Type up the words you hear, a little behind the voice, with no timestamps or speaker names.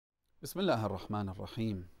بسم الله الرحمن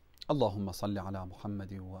الرحيم. اللهم صل على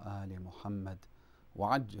محمد وآل محمد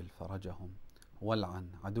وعجل فرجهم والعن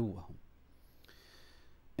عدوهم.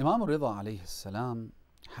 Imam Rida alayhi salam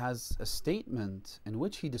has a statement in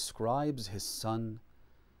which he describes his son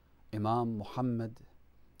Imam Muhammad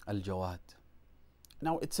al-Jawad.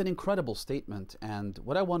 Now it's an incredible statement, and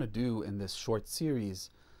what I want to do in this short series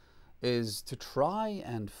is to try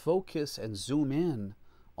and focus and zoom in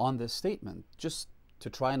on this statement, just to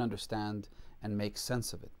try and understand and make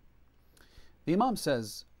sense of it. The Imam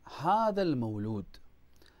says, هذا المولود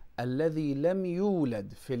الذي لم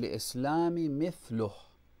يولد في الإسلام مثله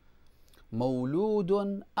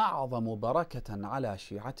مولود أعظم بركة على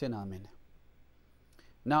شيعتنا منه.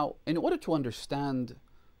 Now, in order to understand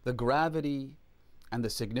the gravity and the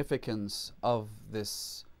significance of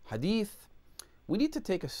this hadith, we need to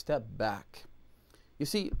take a step back. You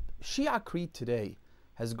see, Shia creed today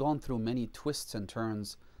has gone through many twists and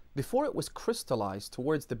turns before it was crystallized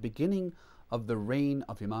towards the beginning of the reign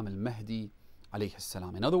of Imam al-Mahdi alayhi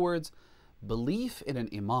salam. In other words, belief in an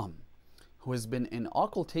Imam who has been in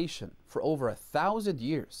occultation for over 1,000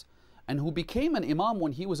 years and who became an Imam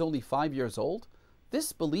when he was only 5 years old,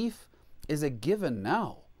 this belief is a given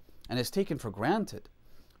now and is taken for granted.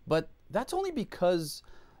 But that's only because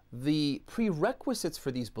the prerequisites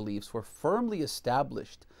for these beliefs were firmly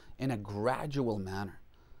established in a gradual manner,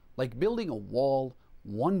 like building a wall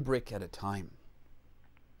one brick at a time.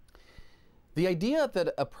 The idea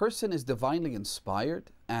that a person is divinely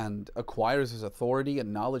inspired and acquires his authority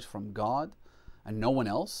and knowledge from God and no one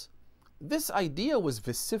else, this idea was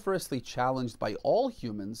vociferously challenged by all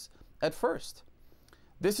humans at first.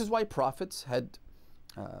 This is why prophets had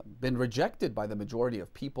been rejected by the majority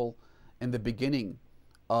of people in the beginning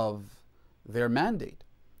of their mandate.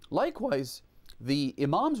 Likewise, the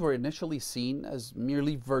Imams were initially seen as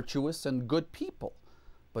merely virtuous and good people,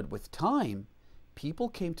 but with time, people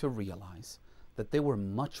came to realize that they were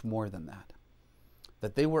much more than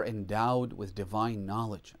that they were endowed with divine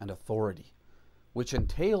knowledge and authority, which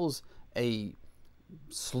entails a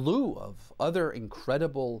slew of other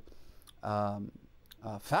incredible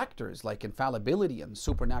factors like infallibility and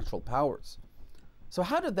supernatural powers. So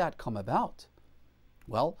how did that come about?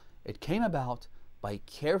 Well, it came about by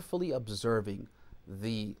carefully observing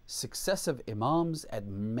the successive Imams at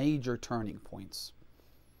major turning points.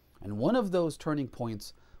 And one of those turning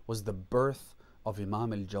points was the birth of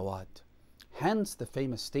Imam al-Jawad. Hence the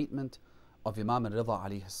famous statement of Imam Rida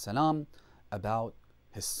alayhi salam about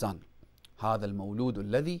his son. هذا المولود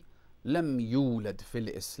الذي لم يولد في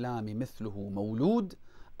الإسلام مثله مولود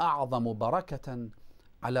أعظم بركة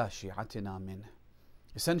على شيعتنا منه.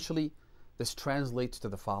 Essentially, this translates to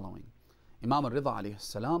the following. Imam Rida alayhi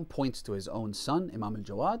salam points to his own son, Imam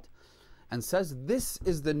al-Jawad, and says, this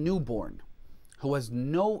is the newborn who has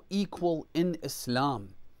no equal in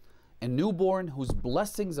Islam, a newborn whose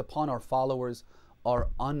blessings upon our followers are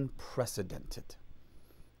unprecedented.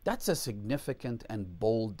 That's a significant and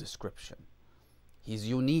bold description. He's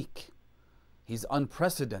unique. He's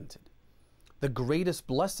unprecedented. The greatest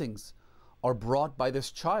blessings are brought by this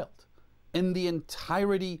child in the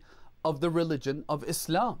entirety of the religion of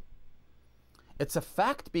Islam. It's a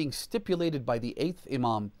fact being stipulated by the 8th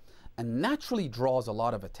Imam and naturally draws a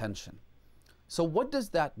lot of attention. So what does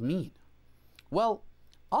that mean? Well,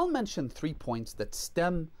 I'll mention 3 points that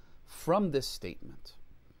stem from this statement.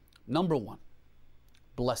 Number 1,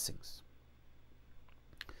 blessings.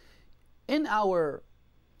 In our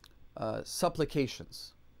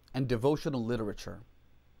supplications and devotional literature,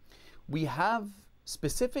 we have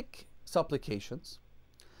specific supplications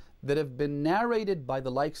that have been narrated by the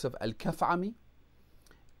likes of Al-Kaf'ami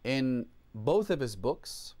in both of his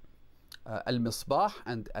books, Al-Misbah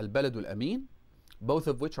and Al-Balad al-Amin, both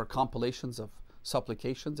of which are compilations of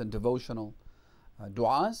supplications and devotional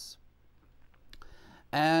du'as.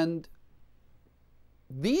 And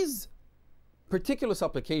these particular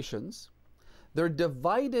supplications, they're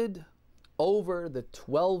divided over the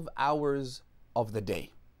 12 hours of the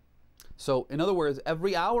day. So in other words,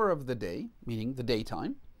 every hour of the day, meaning the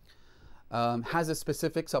daytime, has a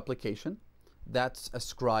specific supplication that's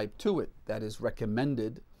ascribed to it, that is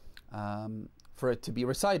recommended for it to be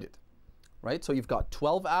recited. Right? So you've got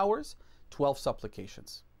 12 hours, 12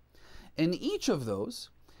 supplications. In each of those,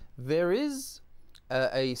 there is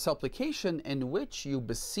a supplication in which you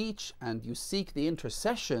beseech and you seek the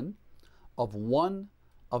intercession of one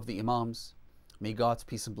of the Imams. May God's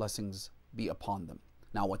peace and blessings be upon them.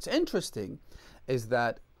 Now what's interesting is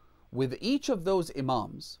that with each of those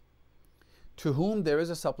Imams to whom there is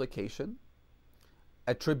a supplication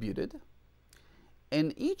attributed,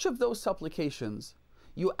 in each of those supplications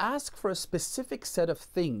you ask for a specific set of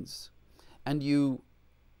things and you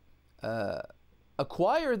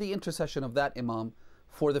acquire the intercession of that Imam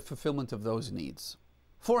for the fulfillment of those needs.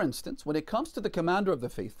 For instance, when it comes to the commander of the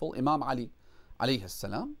faithful, Imam Ali alayhi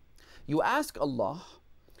salam, you ask Allah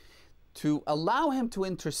to allow him to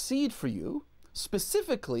intercede for you,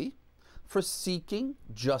 specifically for seeking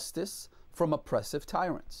justice from oppressive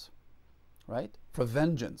tyrants, right? For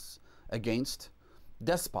vengeance against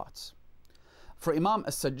despots. For Imam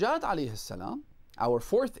As-Sajjad alayhi salam, our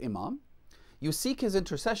fourth Imam, you seek his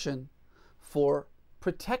intercession for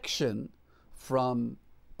protection from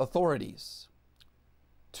authorities,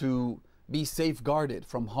 to be safeguarded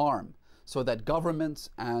from harm, so that governments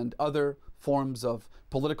and other forms of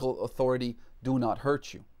political authority do not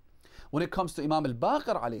hurt you. When it comes to Imam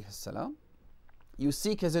Al-Baqir alayhi salam, you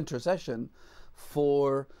seek his intercession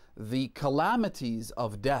for the calamities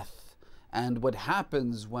of death and what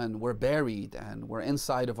happens when we're buried and we're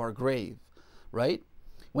inside of our grave, right?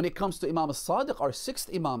 When it comes to Imam As-Sadiq, our sixth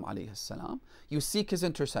Imam alayhi salam, you seek his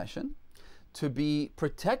intercession to be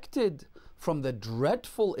protected from the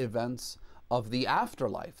dreadful events of the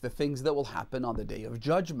afterlife, the things that will happen on the day of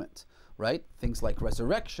judgment, right? Things like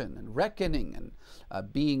resurrection and reckoning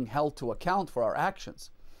and being held to account for our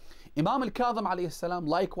actions. Imam Al-Kadhim alayhi salam,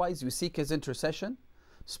 likewise, you seek his intercession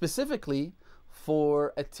specifically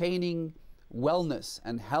for attaining wellness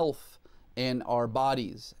and health in our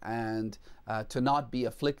bodies and to not be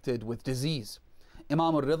afflicted with disease.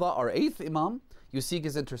 Imam Al-Ridha, our eighth Imam, you seek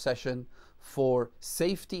his intercession for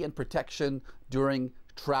safety and protection during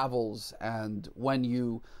travels and when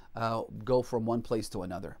you go from one place to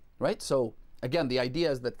another, right? So again, the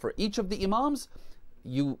idea is that for each of the Imams,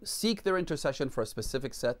 you seek their intercession for a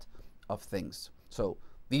specific set of things. So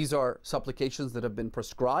these are supplications that have been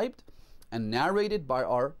prescribed and narrated by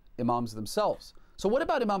our Imams themselves. So what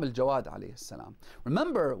about Imam Al-Jawad alayhi salam?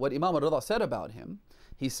 Remember what Imam Al-Ridha said about him.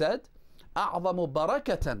 He said, أعظم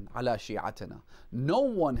بركة على شيعتنا. No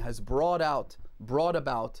one has brought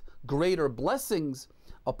about greater blessings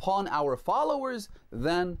upon our followers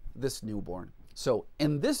than this newborn. So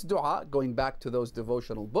in this dua, going back to those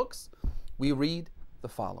devotional books, we read the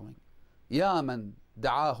following: يا من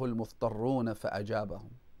دعاه المضطرون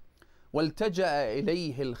فأجابهم والتجأ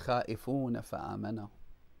إليه الخائفون فآمنه.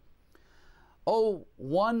 O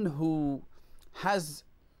one who has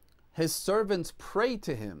his servants pray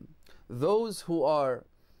to him, those who are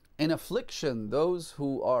in affliction, those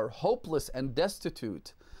who are hopeless and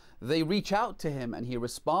destitute, they reach out to him and he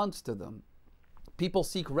responds to them. People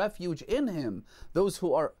seek refuge in him, those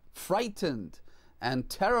who are frightened and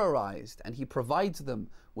terrorized, and he provides them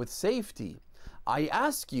with safety. I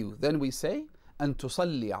ask you, then we say, أن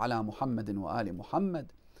تصلي على محمد وآل محمد.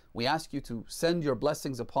 We ask you to send your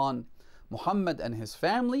blessings upon Muhammad and his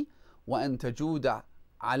family, وأن تجود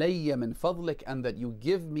علي من فضلك, and that you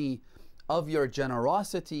give me of your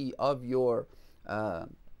generosity, of your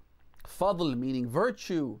fadl, meaning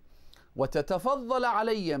virtue, وتتفضل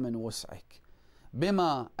علي من وسعك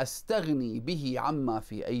بما أستغني به عما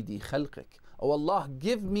في أيدي خلقك. Oh Allah,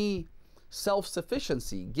 give me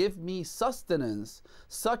self-sufficiency, give me sustenance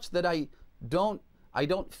such that I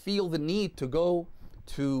don't feel the need to go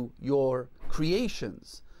to your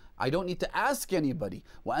creations. I don't need to ask anybody.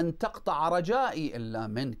 وأن تقطع رجائي إلا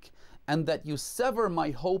منك, and that you sever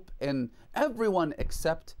my hope in everyone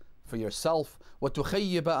except for yourself.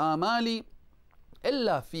 وتخيب آمالي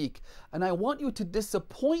إلا فيك, and I want you to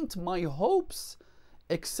disappoint my hopes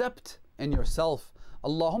except in yourself.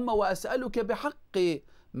 اللهم وأسألك بحق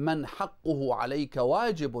من حقه عليك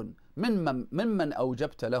واجب ممن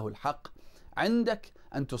أوجبت له الحق عندك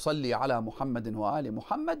أن تصلي على محمد وآل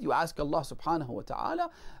محمد. You ask Allah subhanahu wa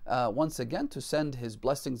ta'ala once again to send his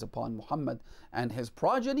blessings upon Muhammad and his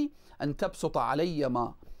progeny. أن تبسط علي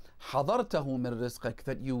ما حضرته من رزقك,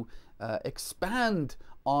 that you expand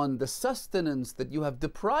on the sustenance that you have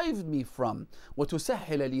deprived me from.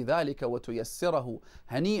 وتسهل لي ذلك وتيسره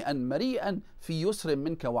هنيئا مريئا في يسر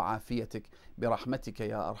منك وعافيتك برحمتك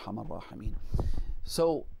يا أرحم الراحمين.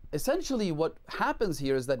 So essentially what happens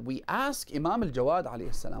here is that we ask Imam Al-Jawad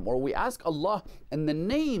alayhi salam, or we ask Allah in the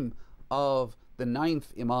name of the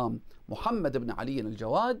ninth Imam, Muhammad ibn Ali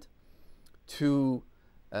Al-Jawad, to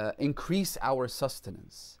increase our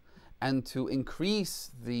sustenance and to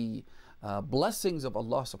increase the blessings of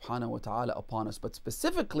Allah subhanahu wa ta'ala upon us, but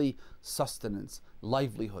specifically sustenance,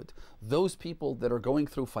 livelihood. Those people that are going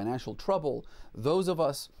through financial trouble, those of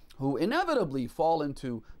us who inevitably fall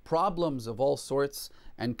into problems of all sorts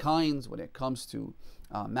and kinds when it comes to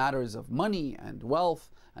matters of money and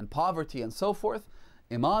wealth and poverty and so forth,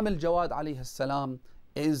 Imam Al-Jawad alayhi salam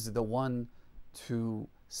is the one to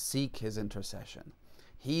seek his intercession.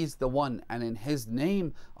 He's the one, and in His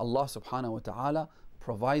name, Allah subhanahu wa ta'ala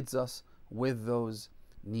provides us with those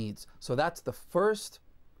needs. So that's the first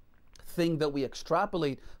thing that we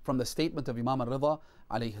extrapolate from the statement of Imam al-Rida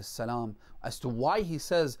alayhi salam as to why he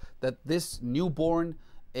says that this newborn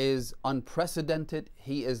is unprecedented,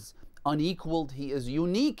 he is unequaled, he is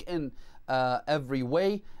unique in every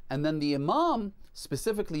way. And then the Imam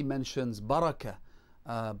specifically mentions barakah,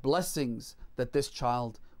 blessings that this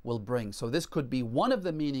child will bring. So this could be one of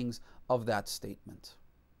the meanings of that statement.